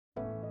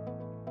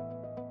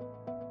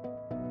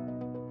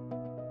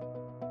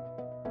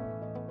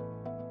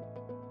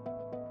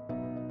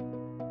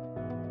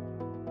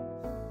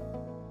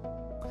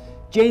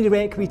Gender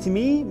equity to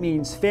me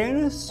means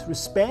fairness,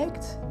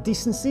 respect,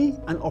 decency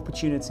and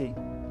opportunity.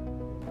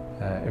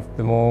 If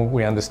the more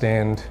we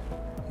understand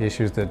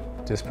issues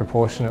that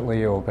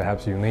disproportionately or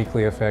perhaps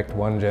uniquely affect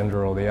one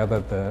gender or the other,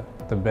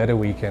 the better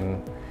we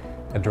can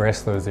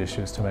address those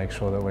issues to make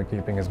sure that we're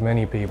keeping as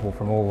many people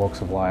from all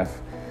walks of life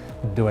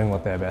doing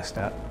what they're best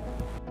at.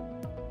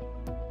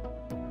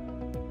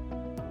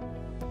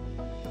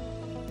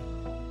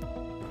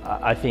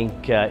 I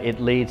think it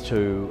leads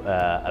to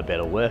a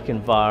better work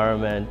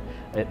environment.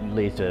 It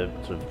leads to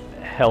sort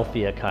of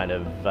healthier kind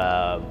of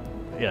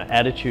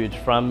attitudes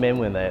from men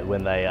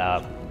when they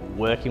are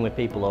working with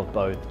people of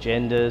both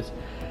genders.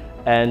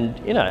 And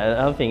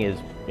another thing is,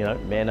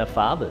 men are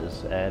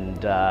fathers,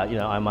 and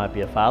I might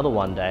be a father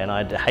one day, and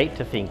I'd hate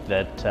to think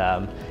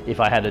that if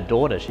I had a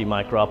daughter, she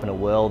might grow up in a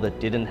world that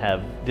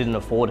didn't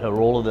afford her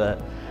all of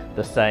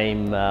the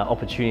same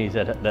opportunities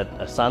that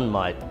a son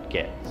might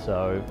get.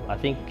 So I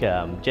think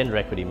gender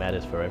equity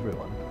matters for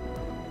everyone.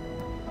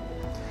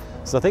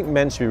 So I think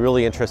men should be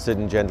really interested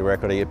in gender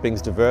equity. It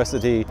brings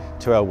diversity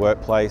to our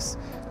workplace,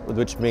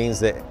 which means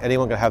that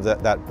anyone can have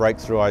that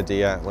breakthrough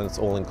idea when it's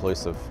all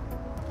inclusive.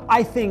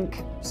 I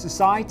think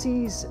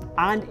societies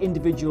and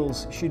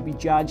individuals should be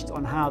judged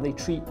on how they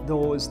treat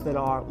those that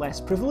are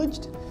less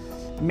privileged.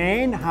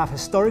 Men have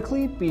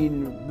historically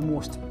been the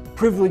most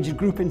privileged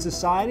group in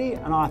society,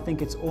 and I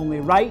think it's only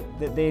right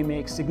that they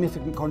make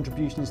significant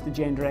contributions to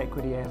gender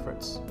equity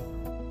efforts.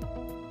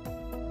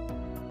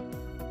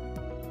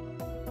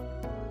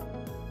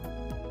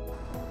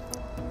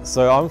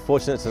 So I'm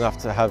fortunate enough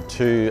to have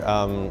two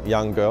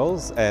young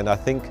girls, and I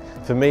think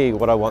for me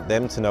what I want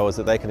them to know is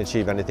that they can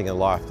achieve anything in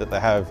life, that they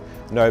have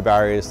no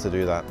barriers to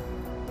do that.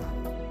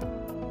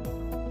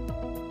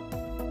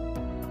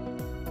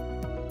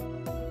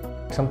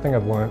 Something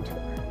I've learnt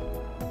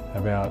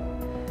about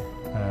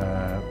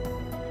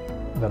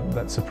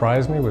that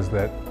surprised me was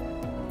that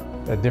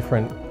at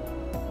different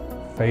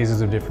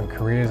phases of different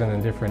careers and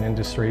in different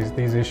industries,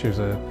 these issues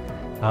are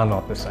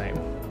not the same.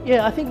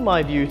 Yeah, I think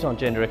my views on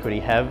gender equity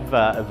have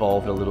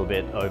evolved a little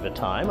bit over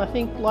time. I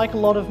think, like a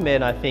lot of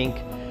men, I think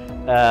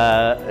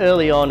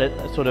early on it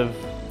sort of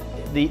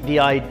the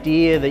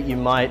idea that you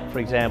might, for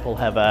example,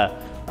 have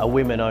a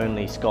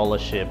women-only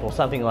scholarship or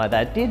something like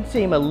that did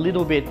seem a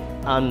little bit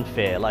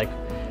unfair. Like,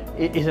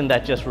 isn't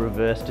that just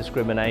reverse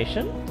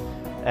discrimination?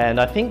 And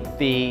I think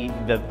the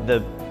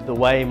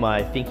way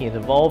my thinking has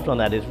evolved on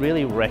that is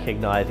really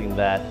recognizing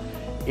that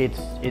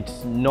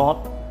it's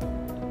not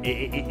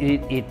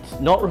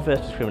reverse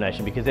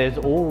discrimination, because there's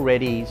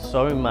already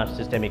so much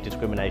systemic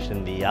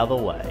discrimination the other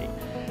way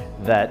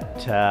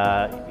that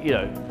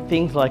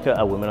things like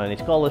a women-only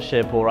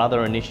scholarship or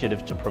other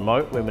initiatives to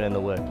promote women in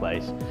the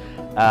workplace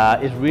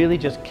is really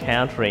just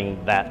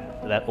countering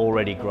that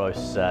already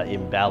gross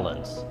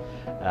imbalance.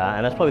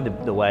 And that's probably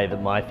the way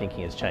that my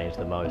thinking has changed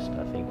the most,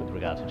 I think, with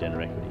regard to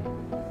gender equity.